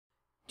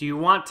Do you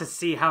want to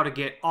see how to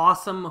get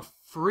awesome,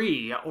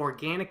 free,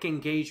 organic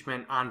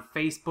engagement on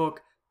Facebook,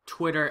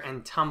 Twitter,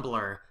 and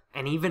Tumblr?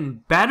 And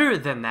even better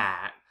than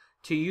that,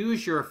 to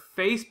use your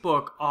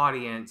Facebook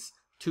audience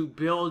to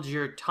build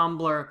your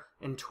Tumblr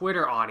and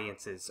Twitter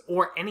audiences,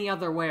 or any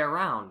other way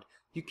around.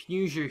 You can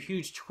use your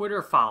huge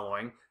Twitter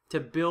following to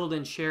build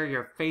and share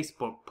your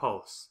Facebook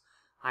posts.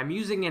 I'm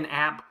using an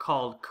app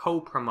called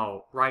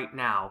copromote right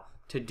now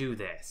to do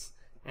this.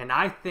 And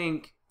I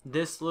think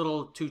this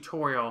little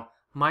tutorial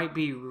might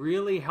be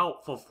really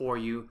helpful for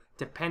you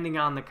depending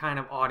on the kind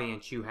of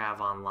audience you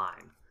have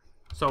online.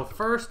 So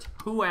first,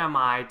 who am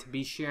I to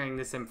be sharing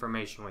this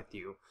information with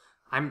you?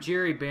 I'm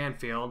Jerry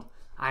Banfield.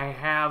 I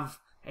have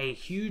a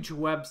huge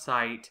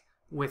website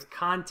with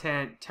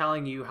content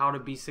telling you how to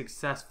be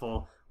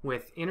successful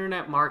with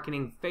internet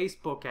marketing,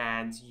 Facebook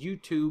ads,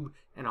 YouTube,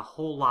 and a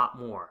whole lot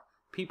more.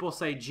 People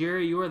say,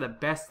 Jerry, you are the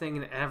best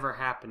thing that ever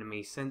happened to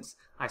me since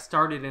I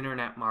started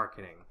internet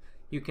marketing.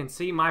 You can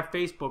see my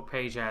Facebook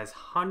page has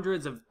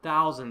hundreds of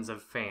thousands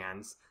of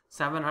fans,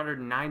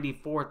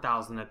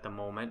 794,000 at the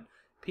moment.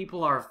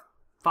 People are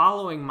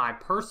following my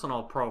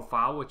personal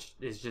profile, which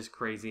is just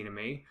crazy to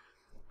me.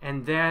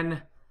 And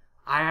then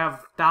I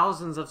have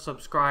thousands of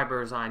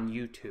subscribers on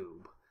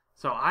YouTube.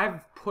 So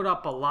I've put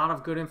up a lot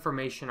of good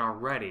information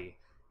already.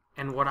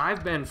 And what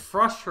I've been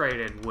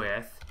frustrated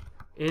with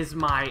is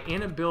my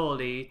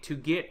inability to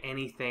get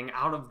anything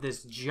out of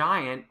this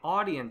giant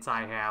audience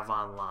I have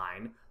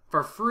online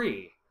for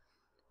free.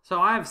 So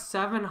I have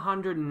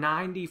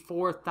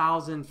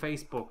 794,000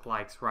 Facebook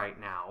likes right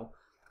now.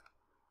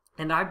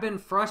 And I've been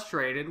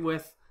frustrated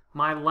with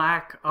my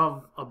lack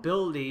of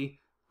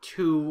ability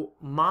to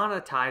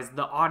monetize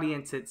the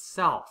audience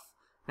itself.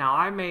 Now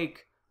I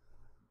make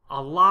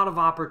a lot of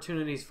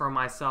opportunities for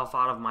myself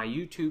out of my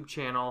YouTube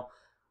channel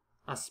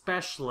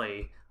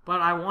especially, but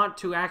I want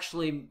to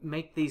actually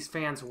make these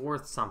fans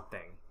worth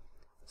something.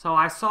 So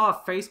I saw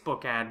a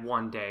Facebook ad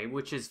one day,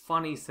 which is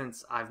funny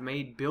since I've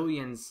made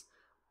billions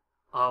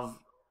of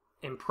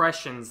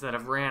impressions that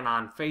have ran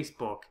on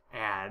Facebook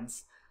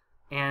ads,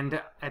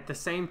 and at the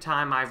same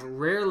time I've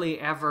rarely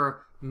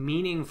ever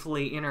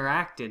meaningfully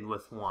interacted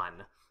with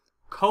one.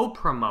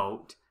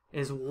 Copromote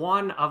is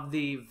one of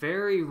the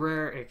very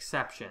rare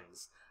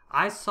exceptions.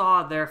 I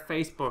saw their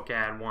Facebook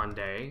ad one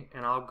day,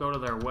 and I'll go to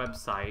their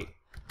website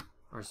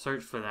or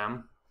search for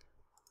them.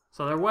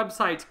 So their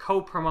website's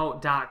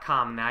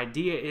copromote.com. The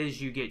idea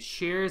is you get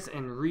shares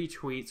and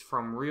retweets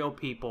from real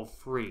people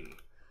free.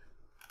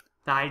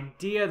 The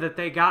idea that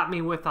they got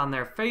me with on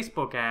their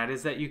Facebook ad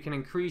is that you can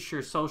increase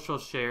your social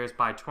shares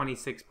by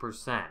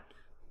 26%,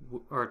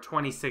 or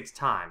 26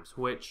 times,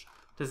 which,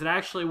 does it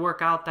actually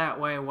work out that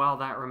way? Well,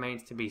 that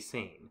remains to be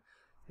seen.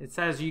 It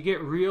says you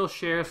get real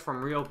shares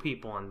from real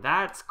people, and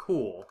that's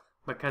cool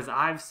because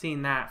I've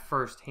seen that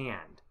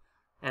firsthand.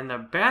 And the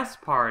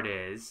best part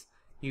is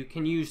you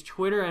can use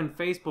Twitter and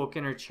Facebook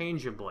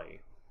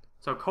interchangeably.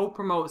 So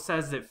copromote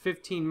says that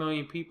 15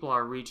 million people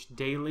are reached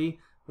daily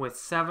with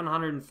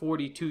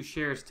 742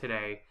 shares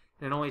today,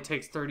 and it only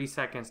takes 30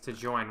 seconds to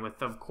join, with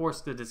of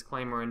course the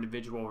disclaimer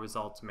individual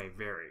results may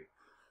vary.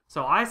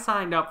 So I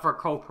signed up for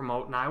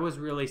copromote and I was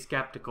really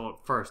skeptical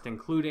at first,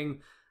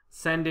 including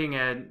sending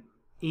an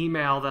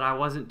email that I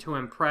wasn't too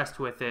impressed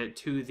with it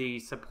to the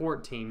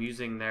support team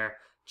using their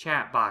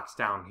chat box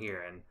down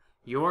here. And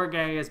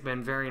Jorge has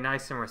been very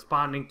nice in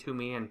responding to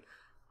me, and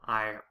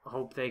I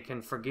hope they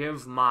can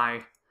forgive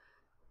my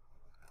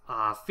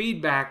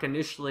feedback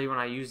initially when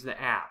I used the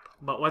app.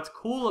 But what's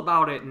cool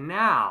about it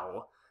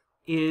now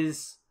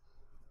is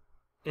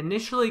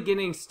initially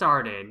getting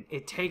started,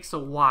 it takes a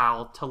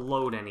while to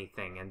load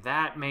anything, and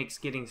that makes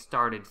getting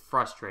started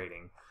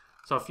frustrating.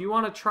 So if you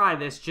want to try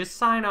this, just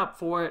sign up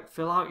for it,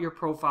 fill out your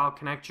profile,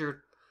 connect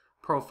your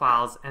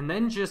profiles, and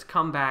then just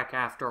come back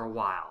after a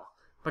while.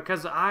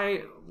 Because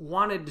I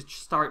wanted to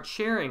start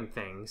sharing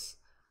things,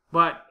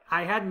 but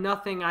I had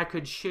nothing I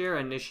could share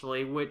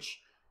initially,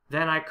 which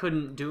then I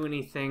couldn't do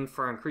anything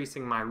for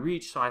increasing my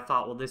reach, so I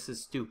thought, well, this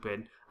is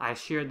stupid. I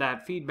shared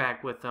that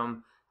feedback with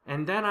them,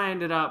 and then I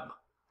ended up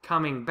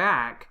coming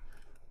back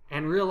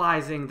and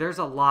realizing there's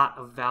a lot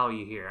of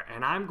value here,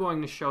 and I'm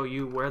going to show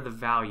you where the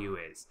value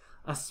is.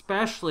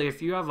 Especially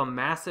if you have a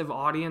massive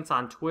audience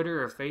on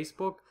Twitter or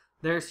Facebook,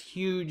 there's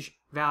huge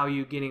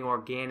value getting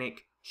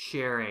organic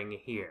sharing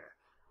here.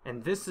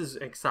 And this is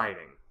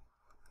exciting.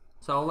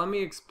 So let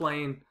me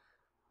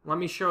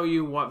show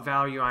you what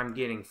value I'm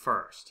getting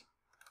first.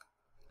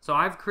 So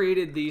I've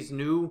created these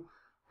new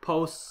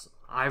posts.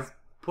 I've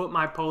put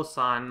my posts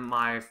on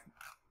my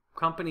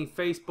company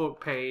Facebook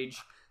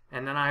page,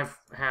 and then I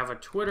have a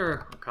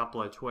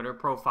couple of Twitter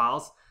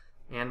profiles,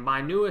 and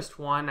my newest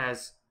one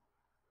has,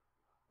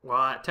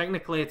 well,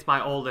 technically it's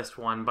my oldest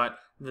one, but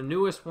the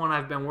newest one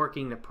I've been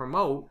working to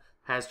promote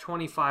has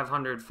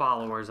 2,500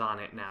 followers on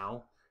it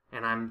now.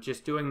 And I'm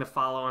just doing the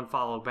follow and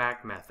follow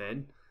back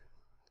method.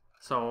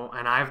 So,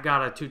 and I've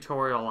got a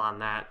tutorial on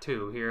that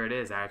too. Here it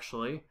is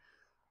actually.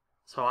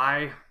 So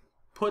I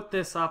put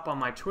this up on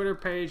my Twitter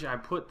page. I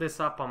put this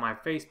up on my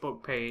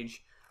Facebook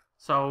page.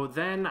 So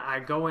then I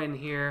go in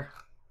here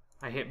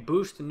I hit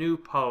boost new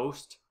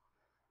post,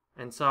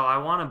 and so I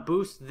want to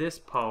boost this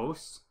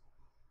post,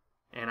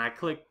 and I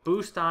click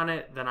boost on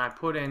it, then I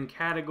put in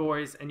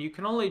categories, and you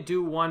can only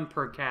do one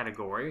per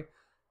category,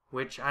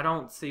 which I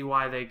don't see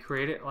why they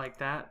create it like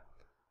that.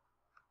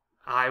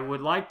 I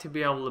would like to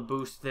be able to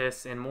boost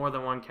this in more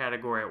than one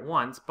category at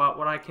once, but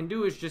what I can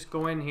do is just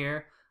go in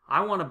here.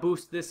 I want to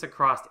boost this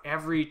across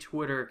every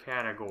Twitter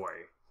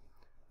category.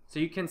 So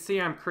you can see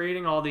I'm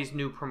creating all these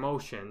new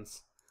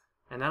promotions,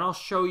 and then I'll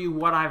show you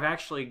what I've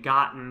actually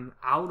gotten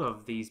out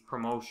of these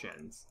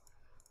promotions.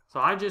 So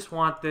I just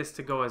want this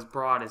to go as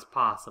broad as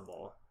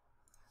possible.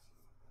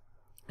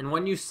 And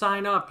when you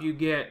sign up, you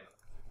get,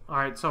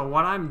 alright, so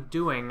what I'm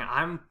doing,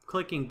 I'm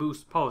clicking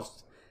boost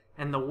posts,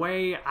 and the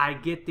way I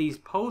get these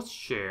posts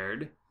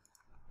shared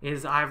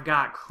is I've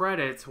got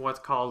credits, what's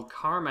called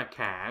Karma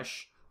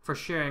Cash, for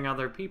sharing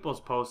other people's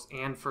posts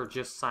and for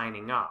just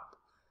signing up.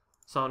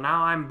 So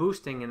now I'm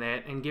boosting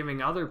it and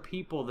giving other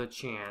people the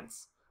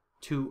chance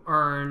to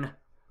earn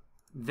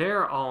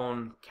their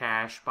own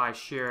cash by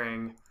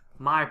sharing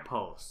my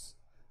posts.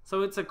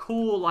 So it's a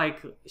cool,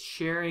 like,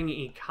 sharing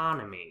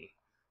economy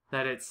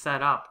that it's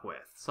set up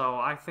with. So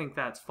I think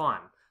that's fun.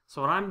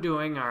 So what I'm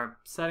doing are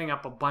setting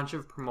up a bunch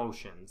of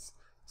promotions.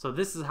 So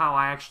this is how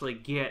I actually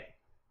get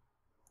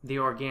the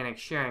organic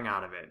sharing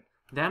out of it.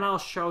 Then I'll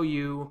show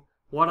you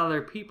what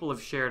other people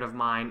have shared of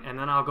mine, and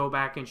then I'll go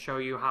back and show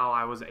you how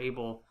I was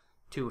able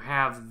to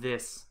have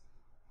this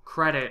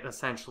credit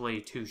essentially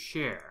to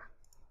share.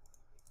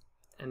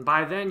 And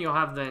by then you'll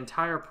have the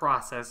entire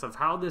process of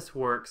how this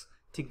works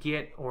to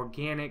get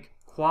organic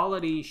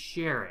quality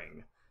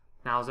sharing.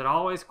 Now, is it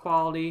always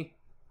quality?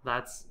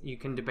 That's, you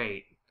can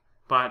debate.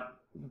 But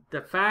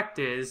the fact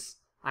is,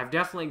 I've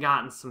definitely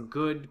gotten some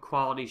good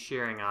quality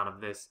sharing out of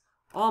this,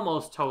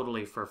 almost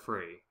totally for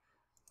free.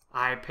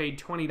 I paid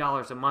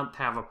 $20 a month to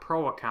have a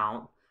pro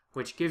account,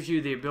 which gives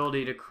you the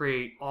ability to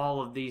create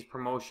all of these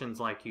promotions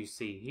like you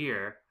see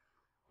here,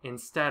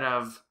 instead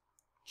of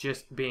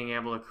just being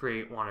able to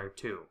create one or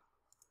two.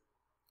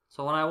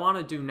 So what I want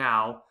to do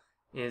now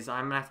is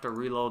I'm going to have to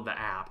reload the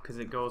app because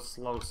it goes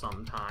slow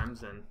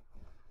sometimes, and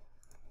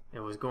it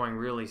was going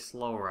really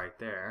slow right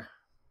there.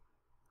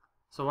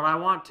 So what I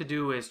want to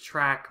do is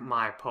track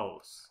my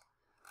posts.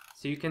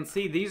 So you can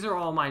see these are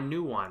all my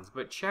new ones,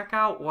 but check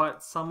out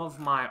what some of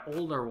my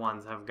older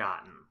ones have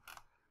gotten.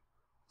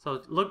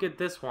 So look at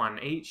this one,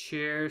 8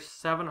 shares,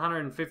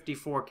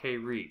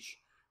 754K reach.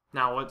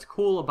 Now what's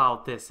cool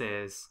about this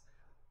is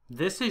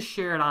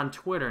shared on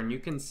Twitter, and you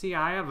can see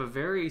I have a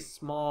very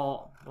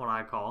small, what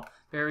I call,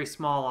 very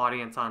small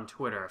audience on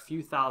Twitter, a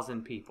few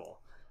thousand people.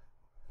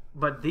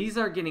 But these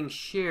are getting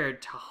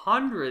shared to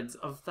hundreds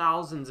of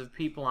thousands of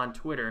people on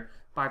Twitter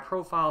by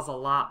profiles a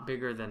lot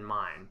bigger than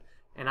mine.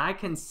 And I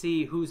can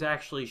see who's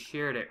actually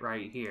shared it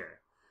right here.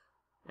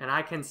 And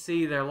I can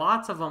see there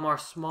lots of them are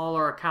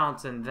smaller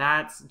accounts, and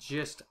that's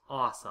just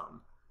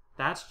awesome.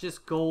 That's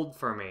just gold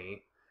for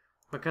me,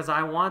 because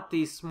I want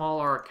these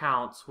smaller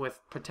accounts with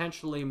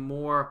potentially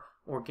more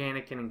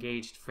organic and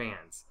engaged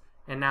fans.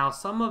 And now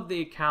some of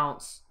the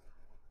accounts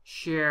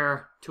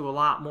share to a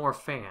lot more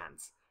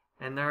fans.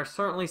 And there are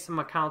certainly some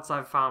accounts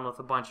I've found with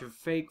a bunch of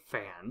fake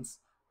fans,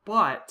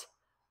 but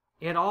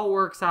it all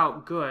works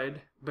out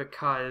good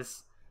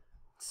because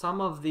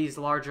some of these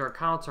larger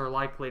accounts are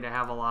likely to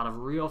have a lot of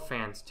real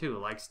fans too.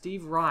 Like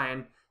Steve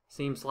Ryan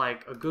seems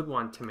like a good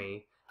one to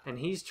me, and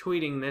he's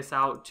tweeting this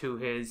out to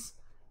his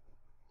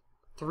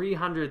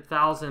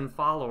 300,000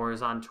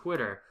 followers on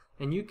Twitter,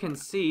 and you can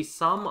see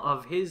some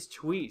of his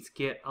tweets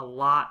get a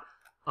lot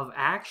of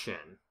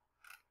action.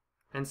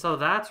 And so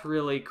that's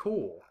really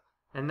cool.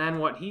 And then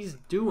what he's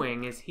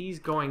doing is he's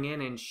going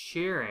in and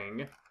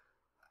sharing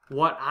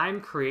what I'm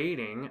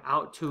creating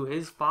out to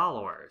his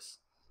followers.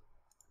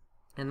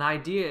 And the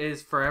idea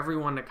is for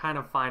everyone to kind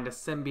of find a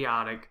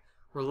symbiotic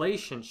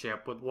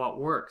relationship with what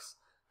works.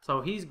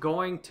 So he's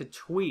going to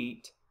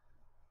tweet,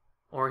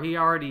 or he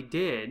already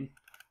did,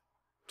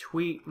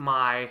 tweet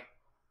my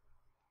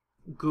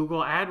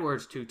Google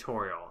AdWords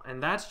tutorial.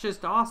 And that's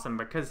just awesome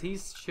because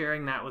he's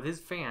sharing that with his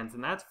fans,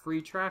 and that's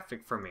free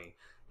traffic for me.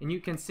 And you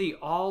can see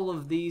all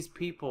of these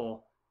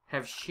people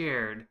have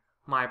shared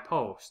my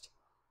post.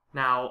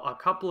 Now, a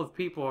couple of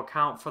people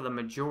account for the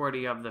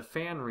majority of the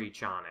fan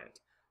reach on it.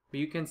 But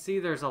you can see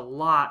there's a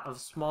lot of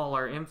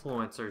smaller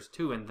influencers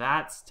too, and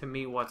that's, to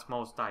me, what's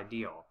most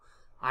ideal.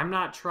 I'm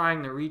not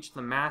trying to reach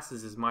the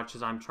masses as much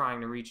as I'm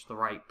trying to reach the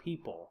right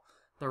people.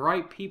 The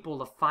right people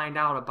to find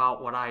out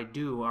about what I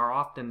do are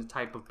often the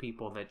type of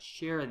people that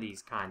share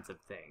these kinds of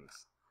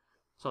things.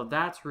 So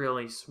that's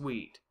really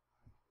sweet.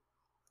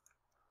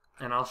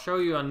 And I'll show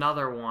you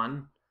another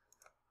one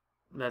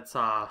that's,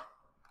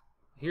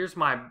 here's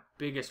my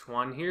biggest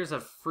one. Here's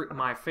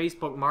my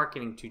Facebook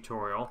marketing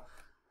tutorial.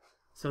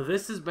 So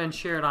this has been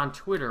shared on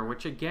Twitter,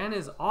 which again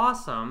is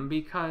awesome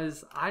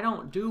because I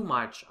don't do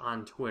much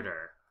on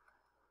Twitter.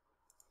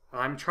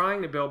 I'm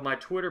trying to build my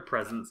Twitter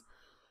presence,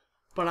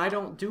 but I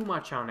don't do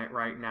much on it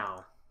right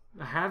now.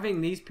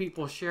 Having these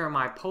people share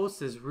my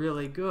posts is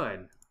really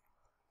good.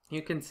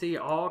 You can see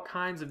all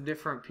kinds of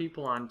different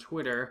people on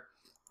Twitter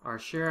are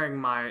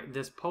sharing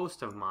this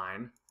post of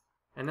mine,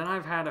 and then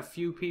I've had a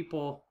few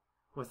people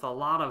with a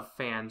lot of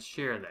fans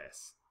share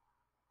this.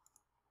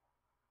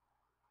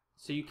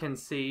 So you can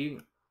see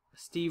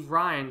Steve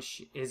Ryan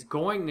is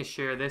going to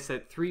share this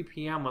at 3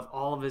 p.m. with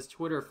all of his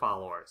Twitter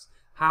followers.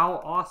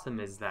 How awesome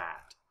is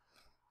that?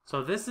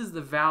 So this is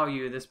the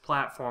value this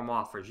platform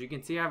offers. You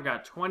can see I've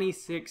got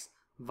 26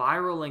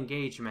 viral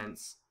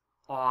engagements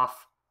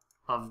off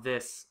of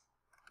this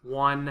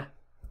one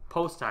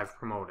post I've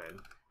promoted.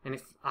 And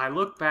if I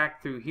look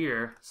back through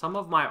here, some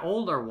of my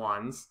older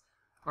ones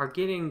are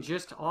getting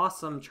just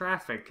awesome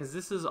traffic, because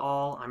this is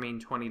all, I mean,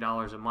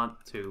 $20 a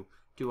month to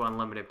do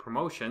unlimited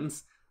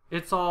promotions.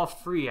 It's all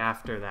free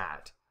after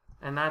that,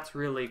 and that's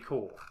really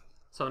cool.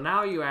 So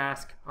now you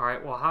ask, all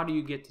right, well, how do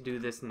you get to do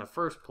this in the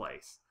first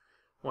place?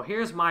 Well,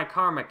 here's my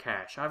Karma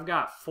Cash. I've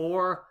got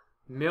 4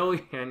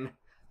 million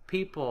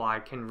people I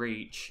can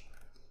reach,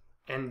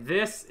 and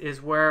this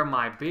is where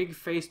my big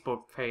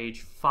Facebook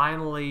page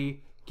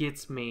finally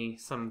gets me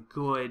some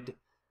good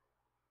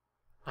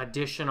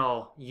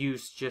additional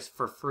use just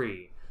for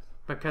free,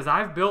 because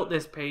I've built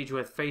this page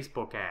with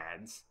Facebook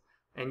ads,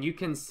 and you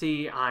can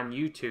see on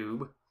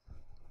YouTube,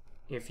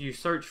 if you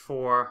search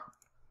for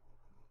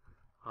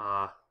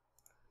I'll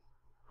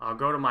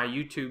go to my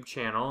YouTube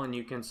channel and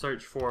you can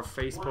search for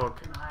Facebook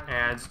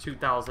ads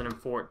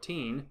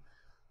 2014,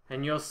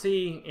 and you'll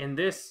see in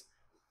this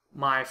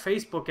my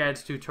Facebook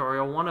ads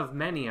tutorial, one of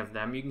many of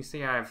them. You can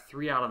see I have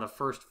 3 out of the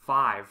first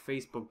 5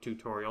 Facebook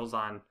tutorials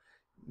on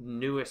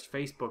newest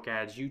Facebook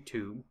ads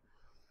YouTube.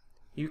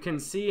 You can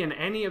see in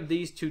any of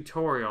these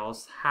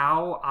tutorials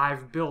how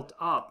I've built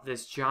up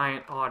this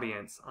giant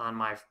audience on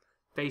my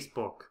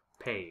Facebook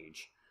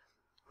page.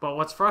 But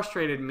what's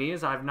frustrated me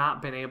is I've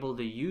not been able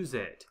to use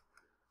it.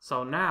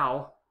 So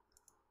now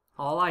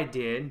all I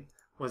did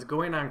was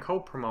go in on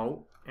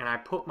copromote and I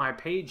put my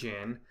page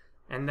in,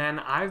 and then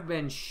I've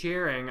been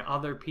sharing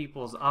other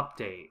people's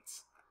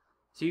updates.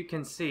 So you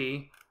can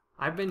see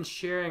I've been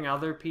sharing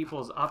other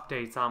people's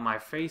updates on my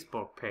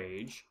Facebook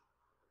page.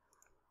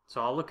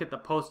 So I'll look at the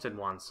posted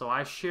one. So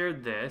I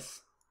shared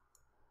this,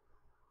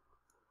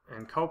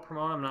 and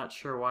copromote, I'm not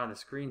sure why the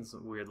screen's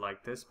weird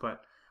like this,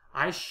 but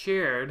I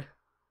shared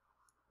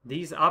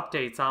these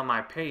updates on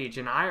my page,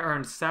 and I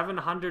earned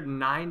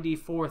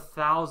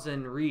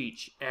 794,000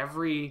 reach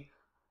every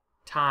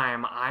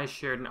time I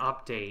shared an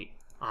update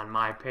on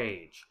my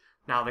page.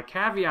 Now the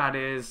caveat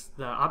is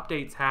the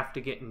updates have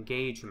to get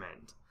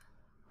engagement,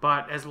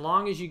 but as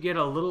long as you get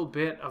a little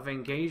bit of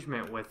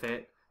engagement with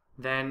it,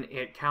 then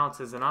it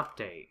counts as an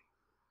update.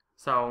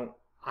 So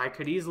I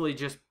could easily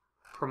just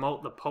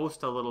promote the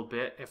post a little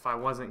bit if I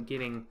wasn't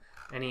getting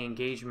any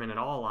engagement at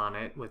all on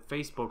it. With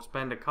Facebook,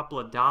 spend a couple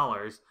of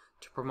dollars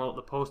to promote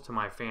the post to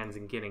my fans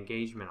and get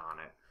engagement on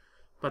it.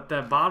 But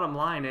the bottom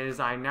line is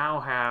I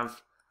now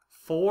have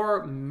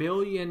 4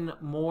 million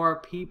more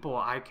people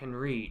I can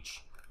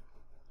reach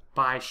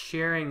by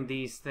sharing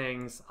these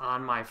things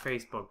on my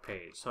Facebook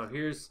page. So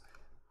here's,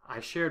 I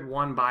shared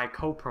one by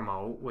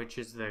copromote, which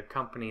is the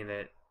company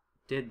that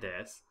did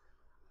this,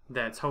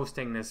 that's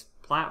hosting this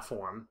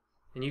platform.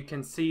 And you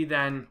can see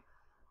then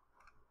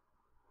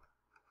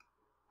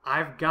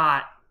I've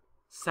got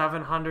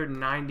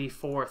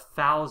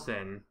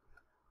 794,000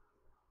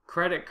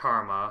 credit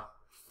karma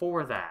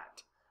for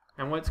that.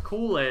 And what's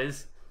cool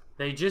is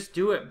they just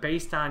do it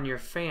based on your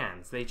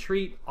fans. They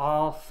treat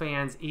all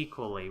fans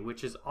equally,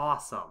 which is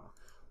awesome,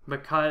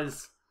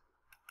 because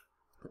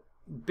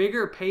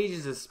bigger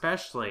pages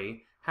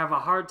especially have a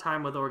hard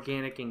time with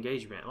organic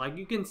engagement. Like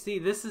you can see,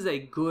 this is a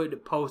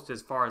good post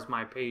as far as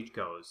my page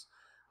goes.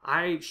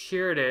 I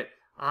shared it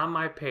on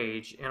my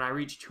page and I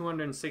reached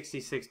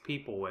 266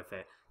 people with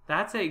it.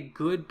 That's a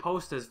good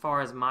post as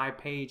far as my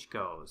page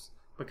goes,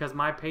 because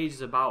my page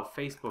is about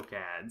Facebook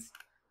ads.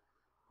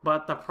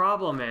 But the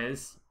problem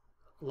is,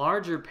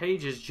 larger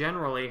pages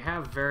generally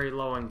have very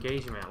low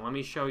engagement. Let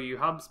me show you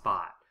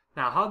HubSpot.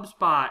 Now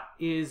HubSpot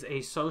is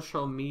a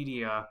social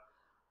media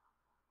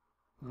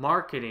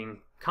marketing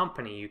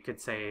company, you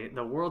could say,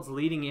 the world's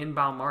leading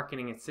inbound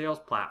marketing and sales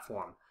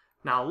platform.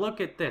 Now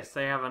look at this.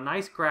 They have a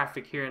nice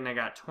graphic here and they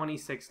got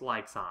 26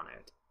 likes on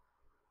it.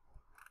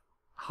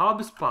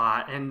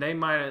 HubSpot, and they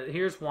might,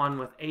 here's one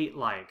with 8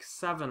 likes,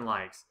 7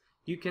 likes.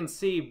 You can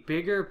see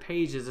bigger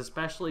pages,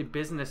 especially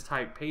business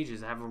type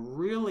pages, have a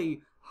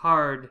really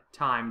hard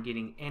time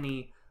getting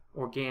any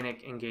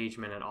organic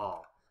engagement at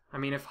all. I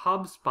mean, if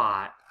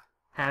HubSpot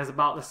has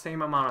about the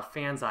same amount of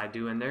fans I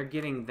do and they're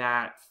getting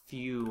that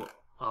few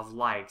of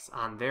likes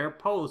on their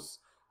posts,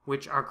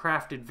 which are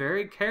crafted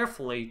very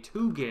carefully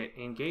to get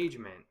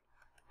engagement,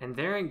 and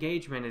their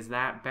engagement is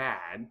that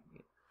bad,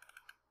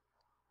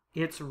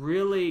 it's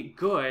really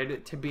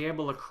good to be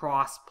able to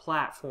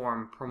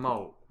cross-platform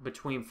promote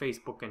between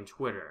Facebook and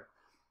Twitter.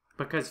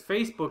 Because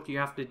Facebook, you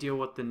have to deal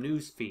with the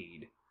news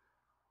feed.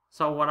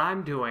 So what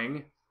I'm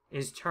doing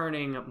is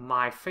turning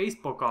my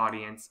Facebook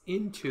audience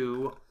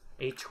into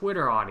a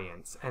Twitter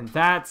audience. And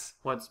that's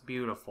what's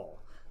beautiful.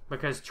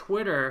 Because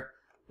Twitter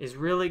is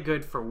really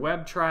good for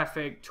web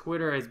traffic.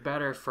 Twitter is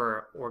better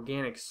for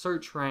organic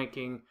search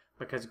ranking.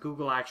 because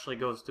Google actually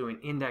goes through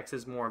and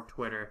indexes more of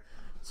Twitter.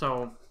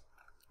 So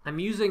I'm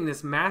using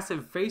this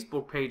massive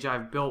Facebook page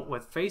I've built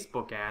with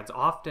Facebook ads,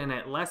 often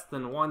at less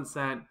than 1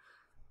 cent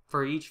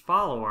for each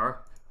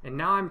follower, and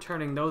now I'm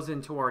turning those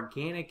into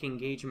organic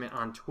engagement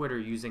on Twitter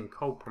using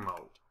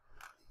copromote.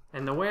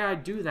 And the way I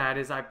do that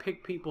is I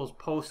pick people's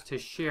posts to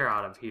share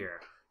out of here.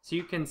 So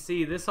you can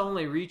see this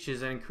only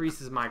reaches and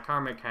increases my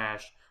Karma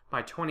Cash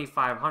by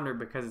 2,500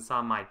 because it's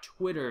on my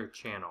Twitter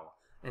channel.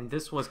 And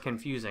this was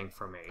confusing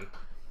for me.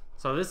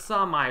 So this is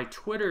on my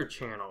Twitter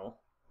channel,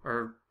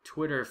 or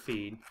Twitter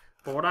feed.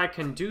 But what I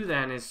can do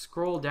then is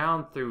scroll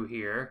down through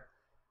here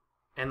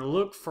and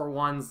look for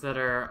ones that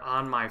are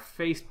on my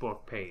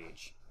Facebook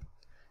page.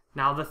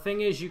 Now the thing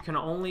is, you can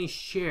only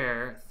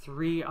share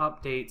 3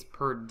 updates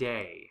per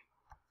day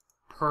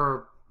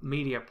per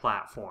media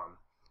platform.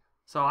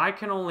 So I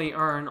can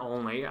earn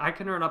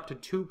up to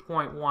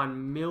 2.1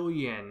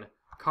 million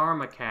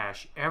Karma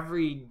Cash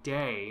every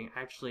day,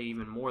 actually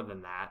even more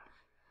than that.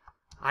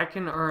 I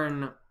can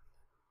earn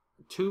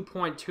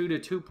 2.2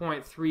 to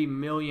 2.3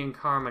 million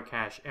Karma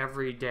Cash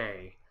every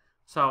day.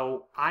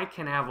 So I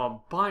can have a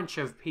bunch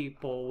of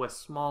people with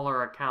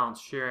smaller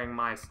accounts sharing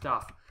my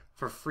stuff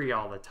for free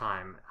all the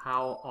time.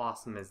 How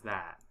awesome is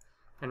that?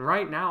 And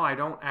right now I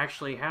don't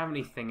actually have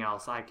anything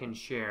else I can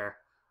share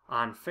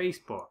on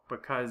Facebook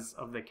because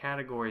of the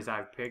categories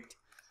I've picked,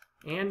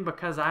 and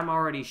because I'm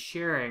already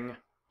sharing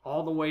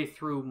all the way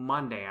through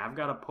Monday. I've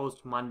got to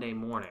post Monday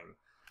morning.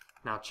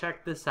 Now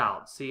check this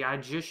out. See, I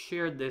just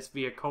shared this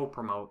via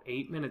copromote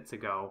 8 minutes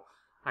ago.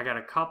 I got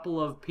a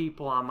couple of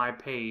people on my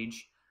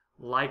page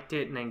liked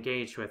it and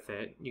engaged with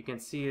it. You can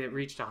see it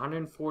reached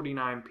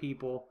 149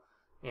 people,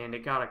 and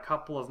it got a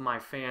couple of my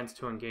fans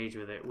to engage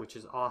with it, which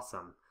is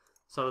awesome.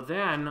 So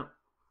then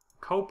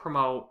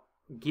copromote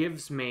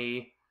gives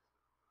me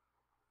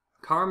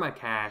Karma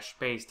Cash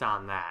based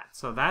on that.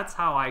 So that's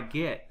how I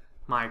get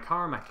my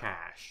Karma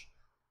Cash,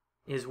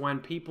 is when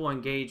people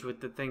engage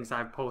with the things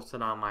I've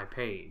posted on my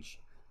page.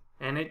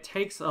 And it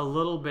takes a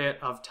little bit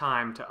of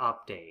time to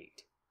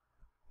update.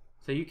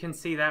 So you can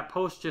see that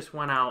post just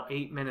went out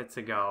 8 minutes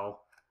ago,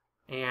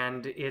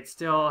 and it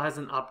still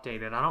hasn't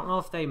updated. I don't know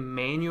if they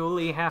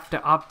manually have to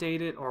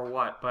update it or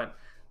what, but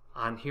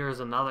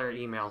here's another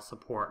email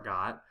support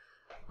got.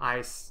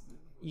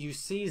 You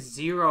see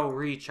 0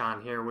 reach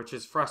on here, which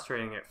is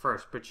frustrating at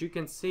first, but you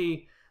can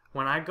see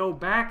when I go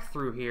back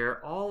through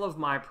here, all of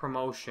my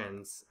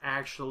promotions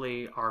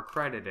actually are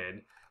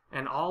credited,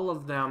 and all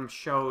of them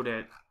showed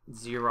at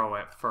 0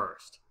 at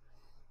first.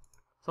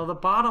 So the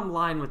bottom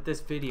line with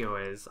this video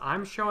is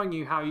I'm showing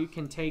you how you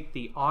can take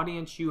the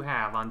audience you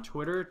have on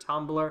Twitter,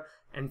 Tumblr,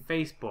 and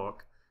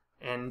Facebook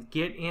and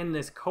get in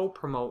this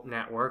co-promote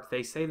network.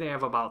 They say they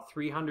have about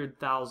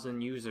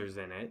 300,000 users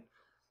in it,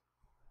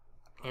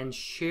 and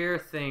share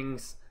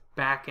things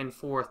back and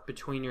forth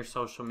between your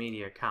social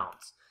media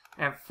accounts.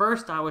 At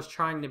first I was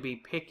trying to be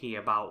picky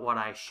about what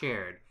I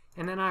shared,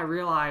 and then I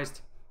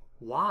realized,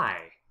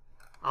 why?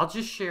 I'll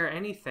just share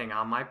anything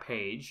on my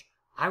page.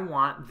 I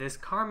want this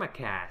Karma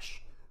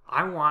Cash.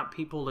 I want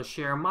people to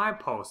share my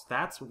posts.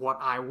 That's what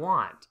I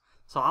want.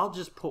 So I'll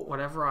just put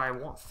whatever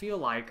I feel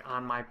like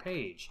on my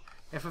page.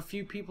 If a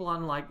few people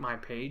unlike my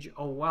page,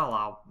 oh well,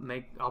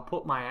 I'll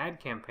put my ad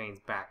campaigns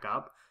back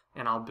up,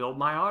 and I'll build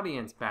my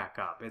audience back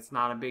up. It's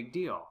not a big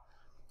deal.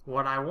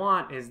 What I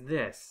want is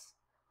this.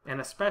 And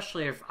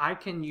especially if I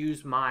can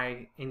use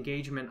my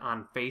engagement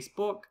on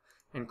Facebook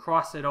and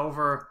cross it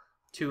over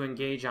to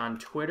engage on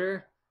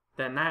Twitter,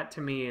 then that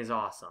to me is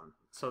awesome.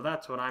 So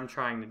that's what I'm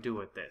trying to do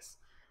with this.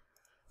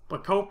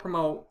 But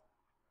copromote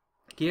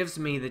gives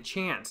me the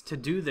chance to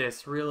do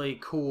this really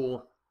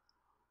cool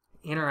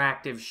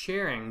interactive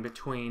sharing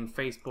between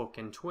Facebook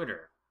and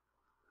Twitter.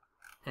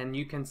 And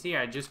you can see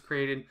I just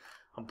created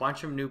a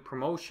bunch of new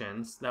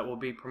promotions that will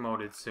be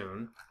promoted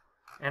soon.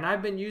 And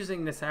I've been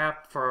using this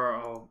app for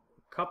a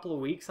couple of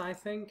weeks, I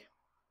think.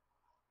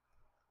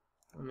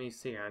 Let me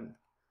see.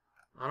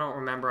 I don't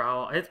remember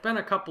how. It's been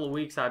a couple of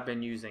weeks I've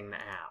been using the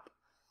app.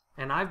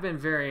 And I've been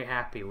very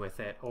happy with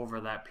it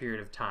over that period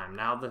of time.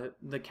 Now,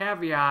 the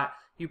caveat,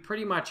 you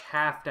pretty much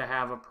have to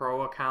have a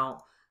pro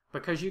account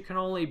because you can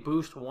only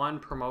boost 1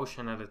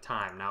 promotion at a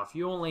time. Now, if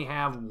you only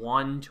have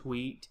 1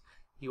 tweet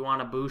you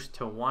want to boost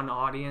to 1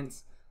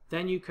 audience,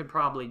 then you could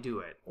probably do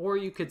it. Or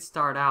you could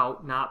start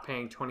out not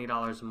paying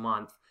 $20 a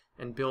month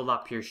and build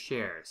up your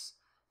shares.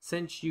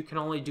 Since you can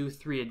only do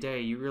 3 a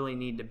day, you really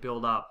need to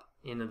build up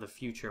into the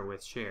future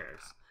with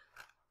shares.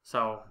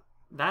 So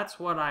that's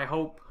what I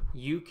hope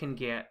you can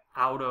get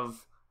out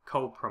of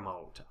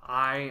copromote.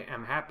 I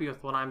am happy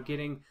with what I'm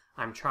getting.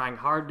 I'm trying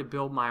hard to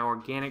build my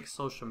organic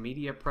social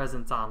media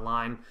presence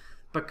online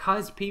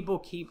because people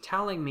keep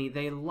telling me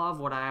they love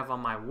what I have on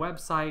my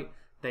website.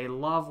 They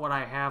love what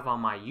I have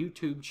on my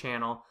YouTube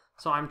channel.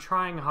 So I'm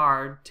trying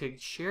hard to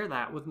share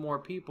that with more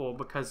people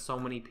because so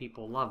many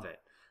people love it.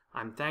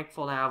 I'm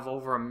thankful to have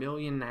over 1.5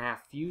 million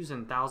views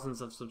and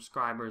thousands of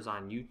subscribers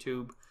on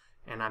YouTube,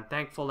 and I'm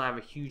thankful to have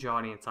a huge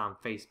audience on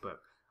Facebook.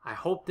 I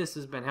hope this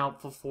has been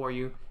helpful for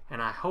you,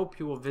 and I hope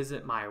you will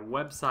visit my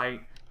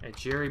website at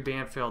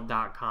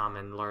jerrybanfield.com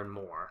and learn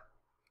more.